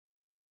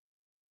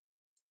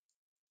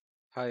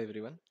Hi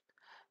everyone.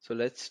 So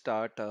let's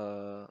start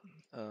a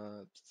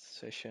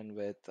session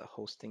with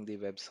hosting the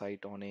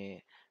website on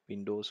a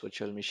Windows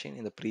virtual machine.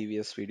 In the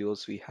previous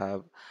videos, we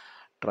have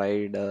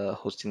tried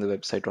hosting the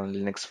website on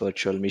Linux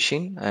virtual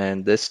machine,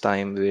 and this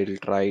time we'll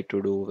try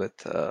to do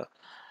with a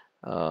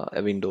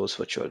Windows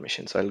virtual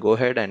machine. So I'll go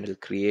ahead and I'll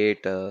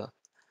create a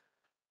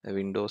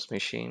Windows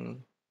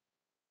machine.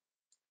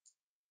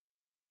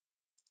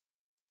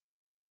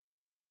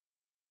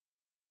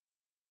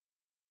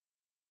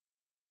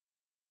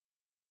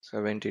 So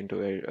I went into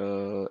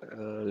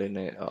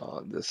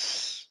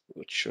this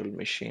virtual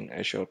machine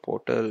Azure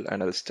portal,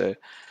 and I'll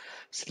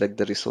select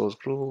the resource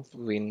group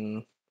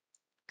Win01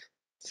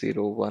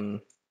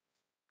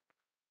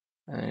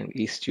 and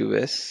East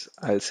US.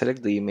 I'll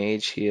select the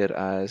image here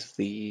as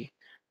the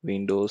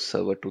Windows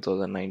Server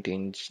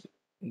 2019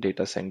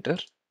 data center,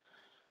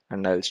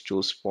 and I'll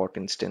choose Spot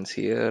instance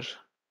here.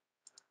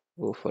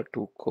 Go for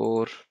 2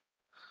 core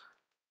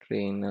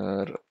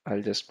trainer.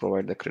 I'll just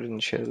provide the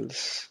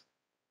credentials,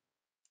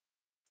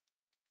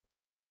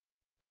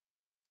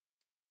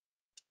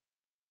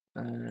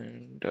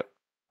 and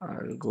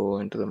I'll go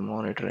into the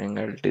monitoring.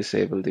 I'll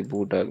disable the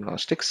boot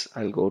diagnostics.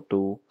 I'll go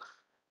to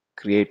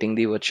creating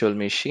the virtual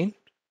machine,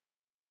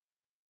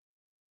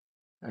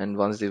 and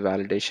once the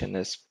validation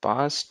is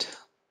passed,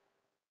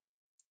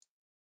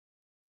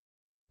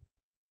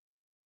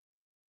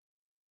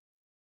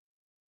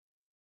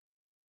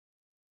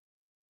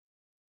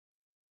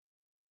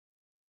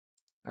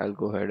 I'll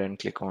go ahead and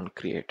click on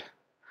create.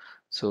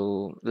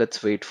 So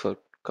let's wait for a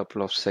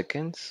couple of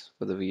seconds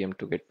for the VM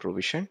to get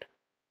provisioned.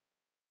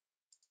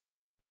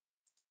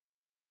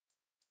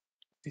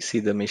 We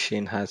see the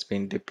machine has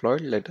been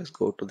deployed. Let us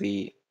go to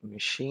the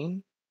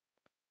machine,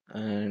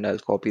 and I'll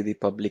copy the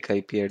public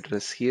IP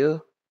address here.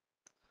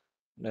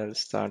 And I'll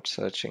start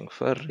searching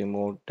for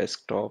remote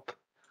desktop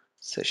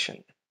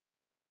session.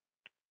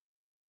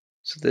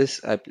 So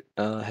this app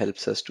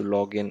helps us to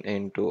log in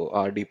into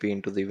RDP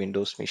into the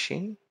Windows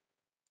machine.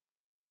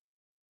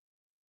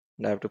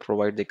 And I have to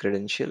provide the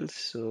credentials.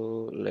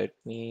 So let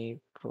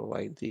me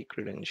provide the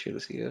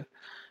credentials here.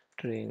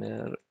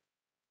 Trainer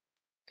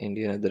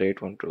Indian at the rate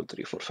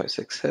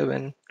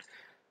 1234567,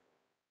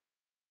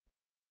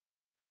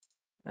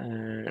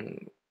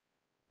 and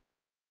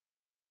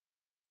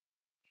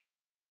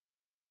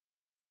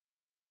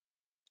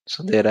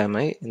so there am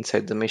I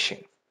inside the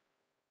machine.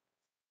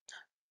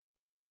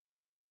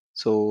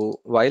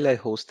 So while I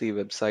host the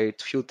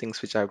website, few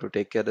things which I have to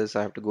take care is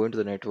I have to go into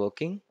the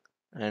networking,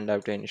 and I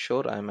have to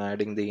ensure I'm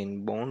adding the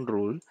inbound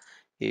rule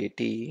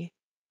AT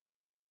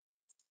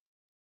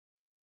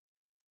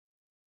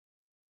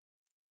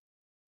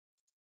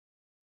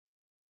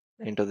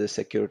into the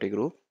security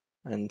group.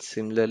 And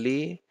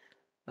similarly,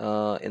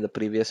 in the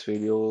previous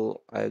video,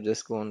 I've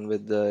just gone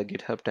with the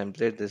GitHub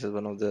template. This is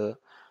one of the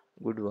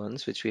good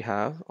ones which we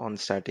have on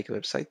static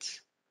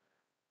websites.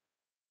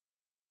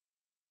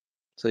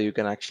 So you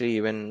can actually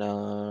even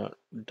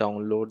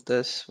download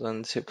this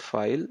one zip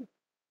file.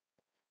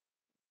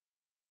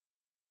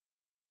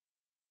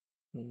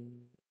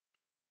 Mm,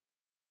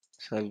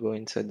 So I'll go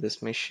inside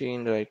this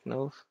machine right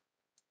now.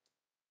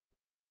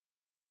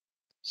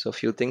 So a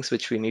few things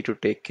which we need to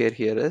take care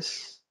here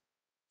is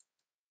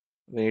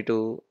we need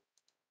to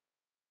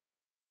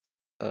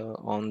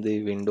on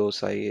the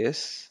Windows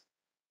IIS.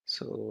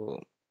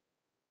 So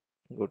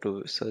go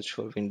to search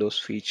for Windows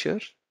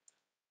feature,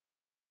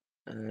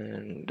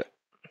 and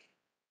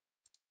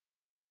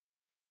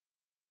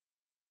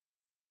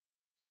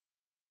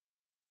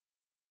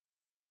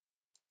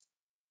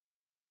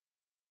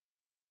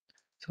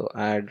so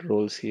add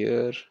roles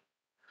here.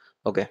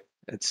 Okay,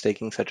 it's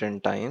taking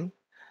certain time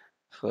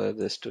for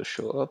this to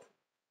show up.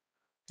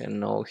 And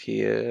now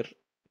here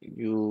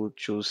you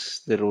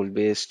choose the role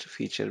based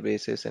feature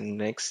basis and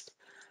next.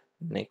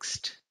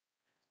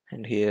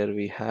 And here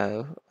we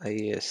have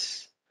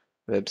IIS,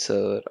 web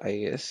server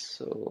IIS.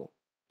 So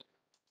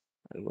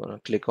I'm gonna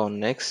click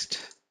on next.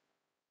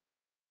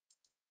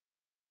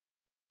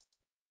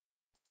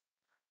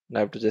 I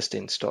have to just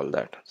install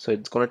that. So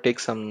it's gonna take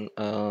some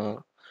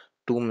 2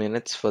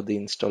 minutes for the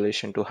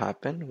installation to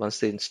happen. Once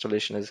the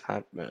installation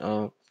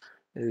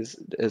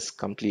is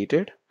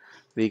completed,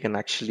 we can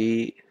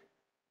actually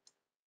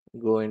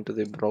go into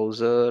the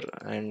browser,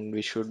 and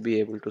we should be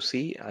able to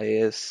see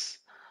IIS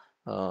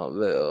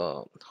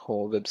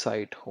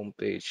website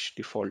homepage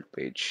default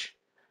page.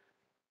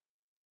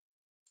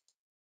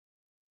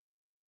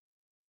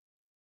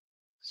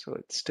 So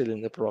it's still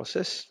in the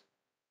process,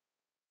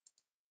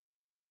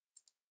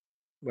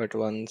 but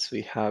once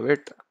we have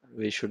it,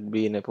 we should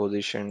be in a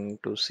position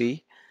to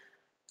see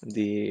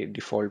the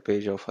default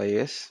page of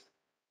IIS.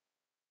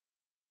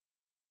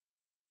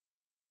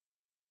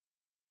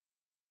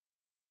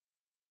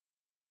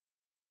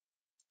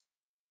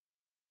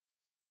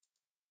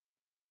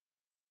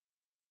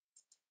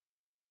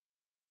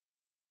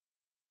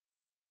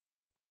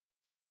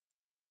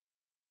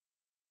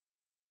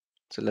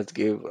 So let's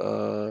give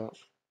a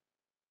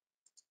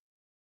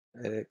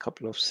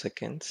couple of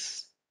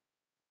seconds.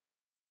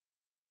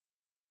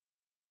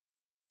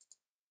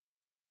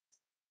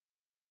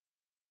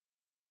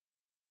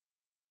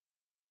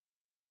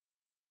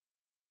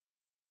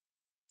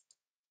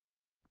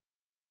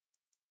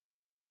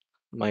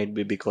 Might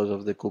be because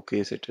of the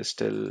cookies, it is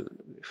still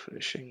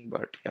refreshing,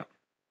 but yeah.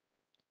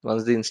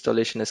 Once the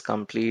installation is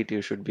complete,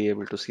 you should be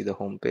able to see the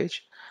home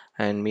page.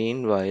 And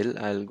meanwhile,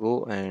 I'll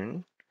go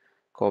and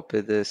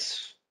copy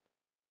this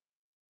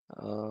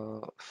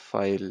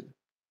file.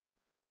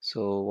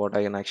 So what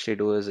I can actually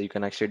do is you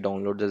can actually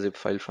download the zip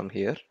file from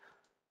here.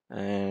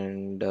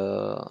 And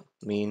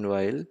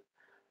meanwhile,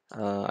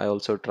 I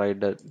also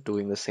tried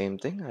doing the same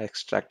thing. I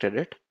extracted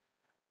it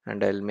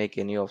and I'll make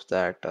any of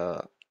that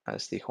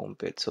as the home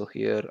page. So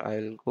here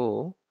I'll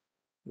go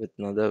with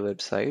another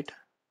website.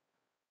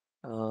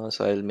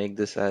 So I'll make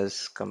this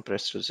as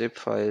compressed to zip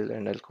file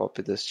and I'll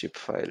copy this zip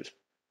file.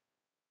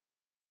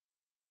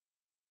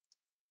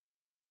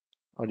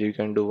 Or you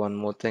can do one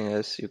more thing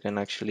is you can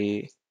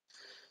actually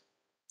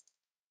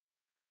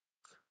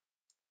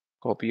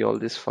copy all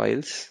these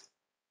files.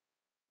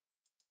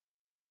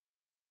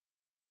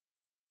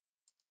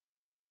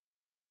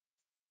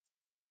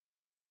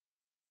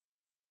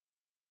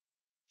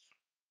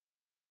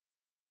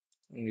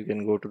 You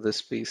can go to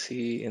this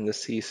PC in the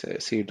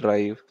C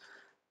drive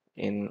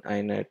in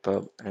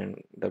inetpub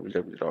and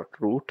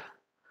www.root.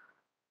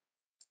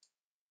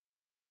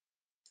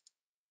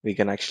 We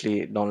can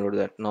actually download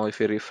that. Now, if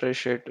we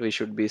refresh it, we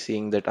should be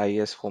seeing that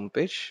IIS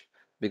homepage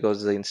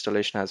because the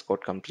installation has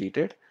got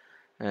completed.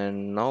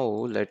 And now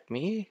let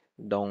me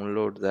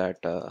download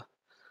that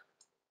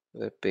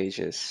web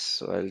pages.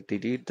 So I'll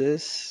delete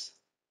this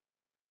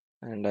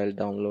and I'll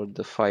download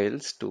the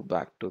files to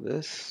back to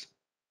this.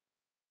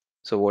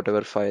 So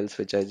whatever files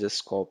which I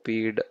just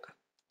copied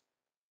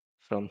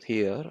from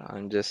here,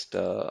 I'm just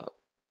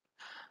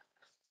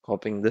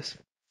copying this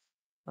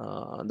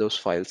those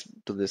files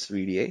to this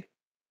VDA.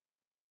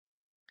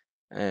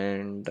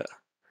 And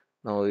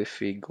now if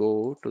we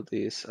go to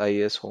this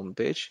IIS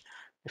homepage,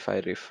 if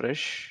I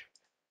refresh,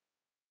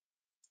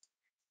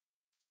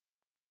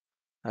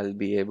 I'll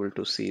be able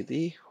to see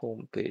the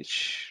home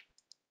page.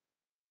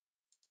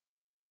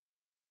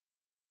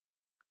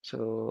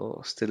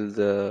 So still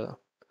the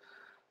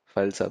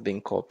files are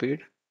being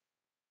copied,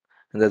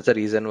 and that's the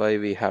reason why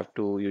we have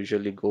to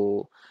usually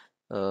go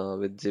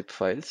with zip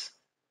files.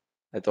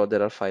 I thought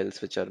there are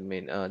files which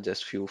are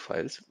just few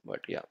files, but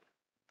yeah,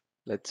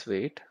 let's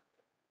wait.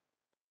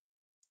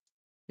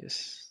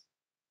 Yes.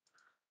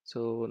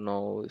 So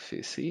now if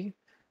you see,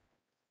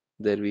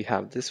 there we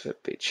have this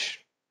web page.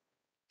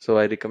 So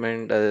I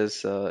recommend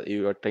as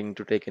you are trying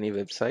to take any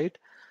website,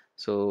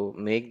 so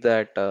make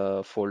that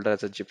folder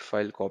as a zip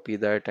file, copy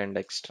that and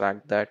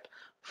extract that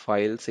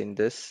files in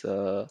this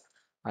inetpub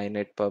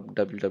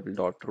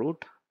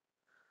www.root.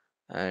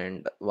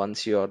 And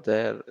once you are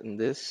there in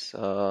this,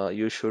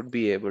 you should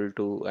be able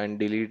to and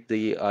delete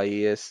the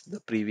IES, the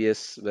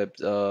previous web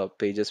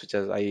pages which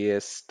has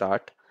IES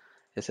start,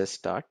 SS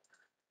start,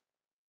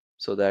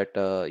 so that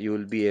you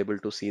will be able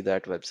to see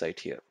that website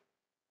here.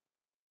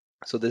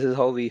 So this is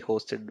how we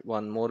hosted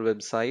one more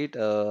website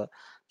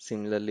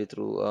similarly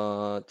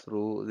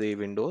through the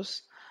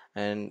Windows.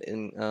 And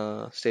in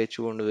stay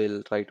tuned,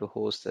 we'll try to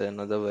host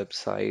another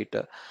website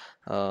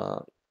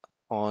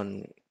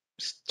on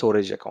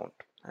storage account,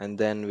 and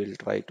then we'll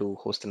try to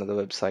host another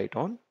website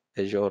on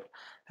Azure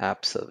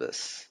App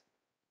Service.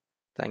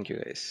 Thank you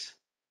guys.